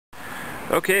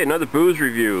Okay, another booze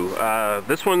review.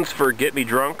 This one's for Get Me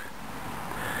Drunk,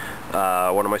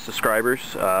 one of my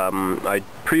subscribers. I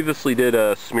previously did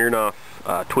a Smirnoff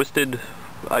Twisted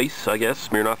Ice, I guess.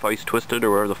 Smirnoff Ice Twisted, or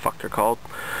whatever the fuck they're called.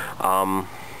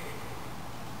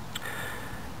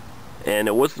 And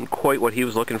it wasn't quite what he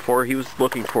was looking for. He was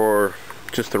looking for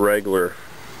just the regular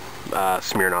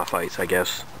Smirnoff Ice, I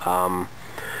guess.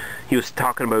 He was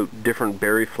talking about different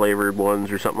berry flavored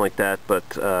ones or something like that,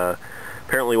 but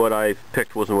apparently what I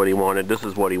picked wasn't what he wanted. This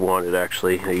is what he wanted,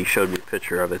 actually. He showed me a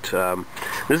picture of it.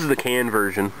 This is the can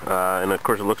version, and of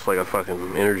course it looks like a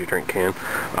fucking energy drink can.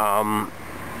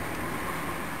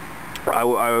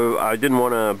 I didn't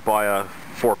want to buy a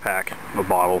 4-pack of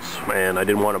bottles, and I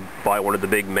didn't want to buy one of the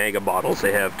big mega bottles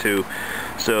they have too.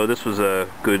 So this was a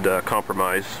good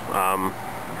compromise.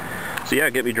 So yeah,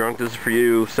 Get Me Drunk. This is for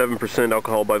you. 7%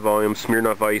 alcohol by volume,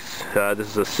 Smirnoff Ice. This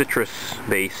is a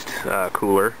citrus-based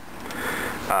cooler.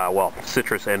 Well,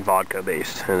 citrus and vodka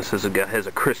based, and this has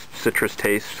a crisp citrus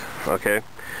taste. Okay,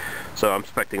 so I'm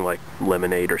expecting like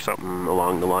lemonade or something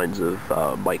along the lines of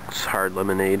Mike's Hard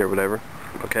Lemonade or whatever.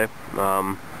 Okay,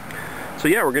 so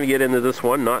yeah, we're gonna get into this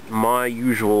one. Not my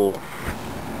usual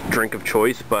drink of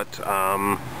choice, but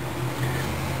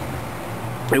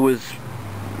it was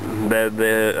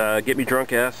the Get Me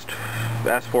Drunk asked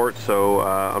for it, so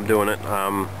I'm doing it.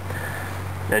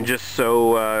 And just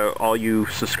so all you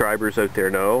subscribers out there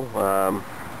know,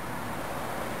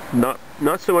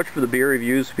 not so much for the beer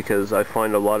reviews, because I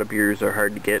find a lot of beers are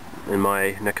hard to get in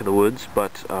my neck of the woods,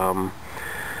 but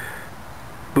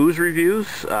booze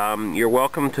reviews, you're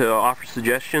welcome to offer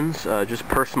suggestions. Just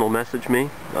personal message me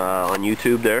on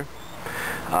YouTube there.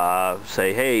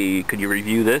 Say, hey, could you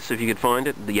review this if you could find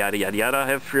it? Yada yada yada. I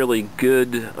have fairly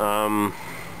good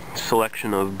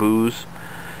selection of booze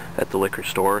at the liquor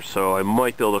store, so I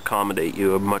might be able to accommodate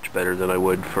you much better than I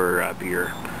would for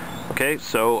beer. Okay,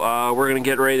 so we're going to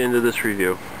get right into this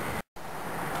review.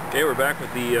 Okay, we're back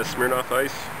with the Smirnoff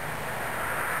Ice.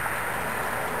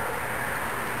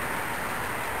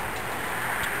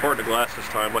 Poured the glass this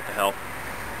time, what the hell.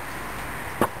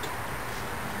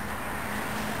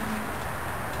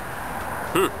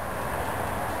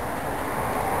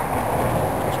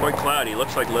 It's quite cloudy,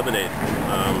 looks like lemonade.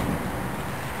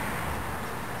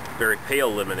 Very pale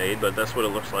lemonade, but that's what it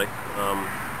looks like.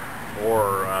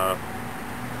 Or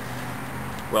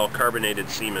well, carbonated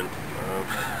semen.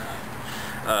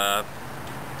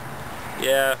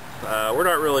 Yeah, we're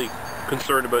not really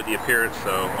concerned about the appearance,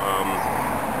 though.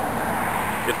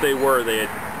 If they were,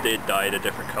 they'd dyed a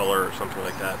different color or something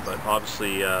like that. But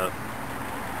obviously, the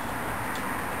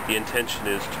intention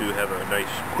is to have a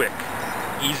nice, quick,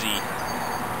 easy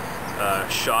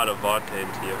shot of vodka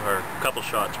into you, or a couple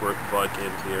shots worth of vodka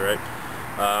into you, right?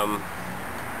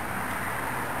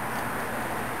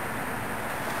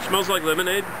 Smells like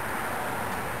lemonade.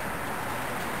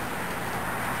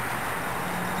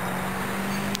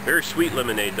 Very sweet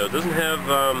lemonade, though. It doesn't have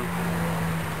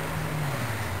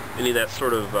any of that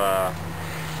sort of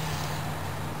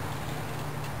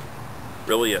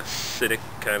really acidic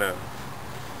kind of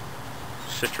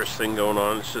citrus thing going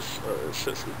on. It's just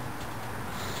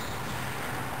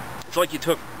it's like you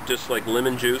took just like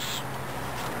lemon juice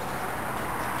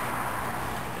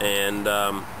and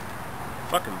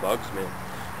fucking bugs, man.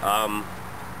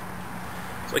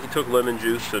 It's like you took lemon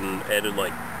juice and added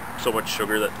like so much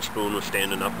sugar that the spoon was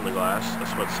standing up in the glass.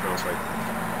 That's what it smells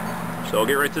like. So I'll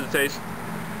get right to the taste.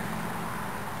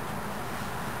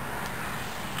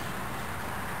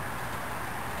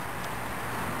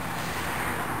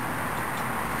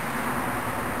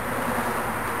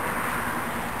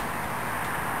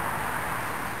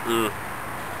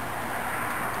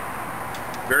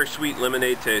 Very sweet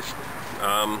lemonade taste.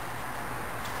 A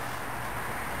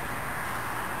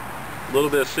little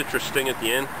bit of citrus sting at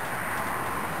the end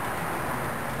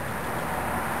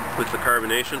with the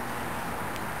carbonation.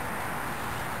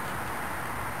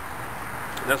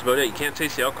 And that's about it. You can't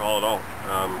taste the alcohol at all.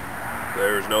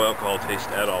 There's no alcohol taste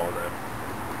at all in that.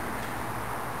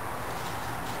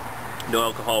 No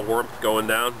alcohol warmth going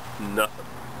down. Nothing.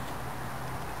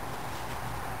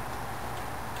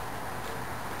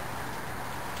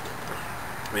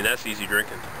 I mean, that's easy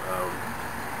drinking.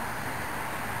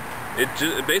 It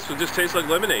basically just tastes like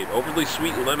lemonade, overly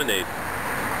sweet lemonade.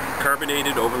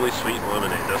 Carbonated, overly sweet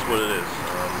lemonade. That's what it is.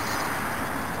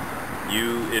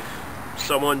 If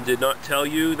someone did not tell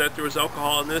you that there was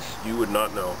alcohol in this, you would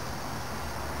not know.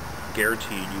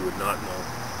 Guaranteed, you would not know.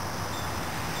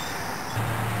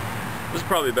 This is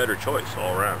probably a better choice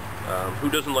all around. Who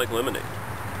doesn't like lemonade,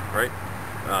 right?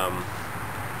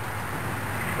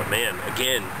 But man,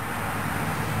 again,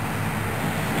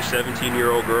 You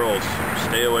 17-year-old girls,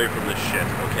 stay away from this shit,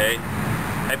 okay?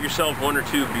 Have yourself 1 or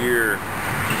 2 beer.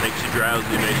 Makes you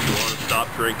drowsy, makes you want to stop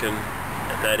drinking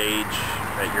at that age,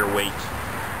 at your weight.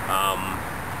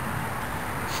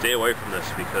 Stay away from this,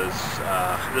 because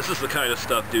this is the kind of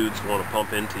stuff dudes want to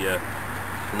pump into you,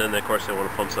 and then of course they want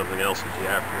to pump something else into you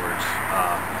afterwards.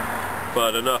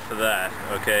 But enough of that,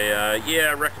 okay?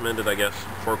 Yeah, recommended, I guess,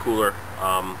 for cooler.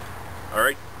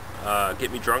 Alright,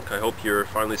 get me drunk. I hope you're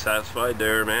finally satisfied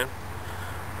there, man.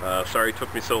 Sorry it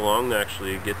took me so long to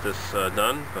actually get this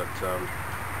done, but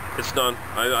it's done.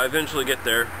 I eventually get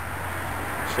there,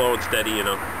 slow and steady, you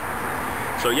know.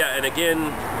 So yeah, and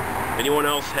again, anyone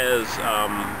else has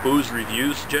booze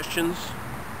review suggestions,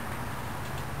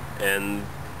 and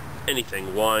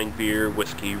anything, wine, beer,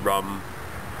 whiskey, rum,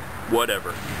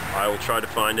 whatever, I will try to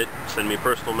find it. Send me a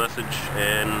personal message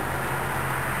and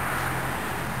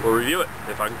we'll review it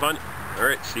if I can find it.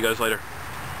 Alright, see you guys later.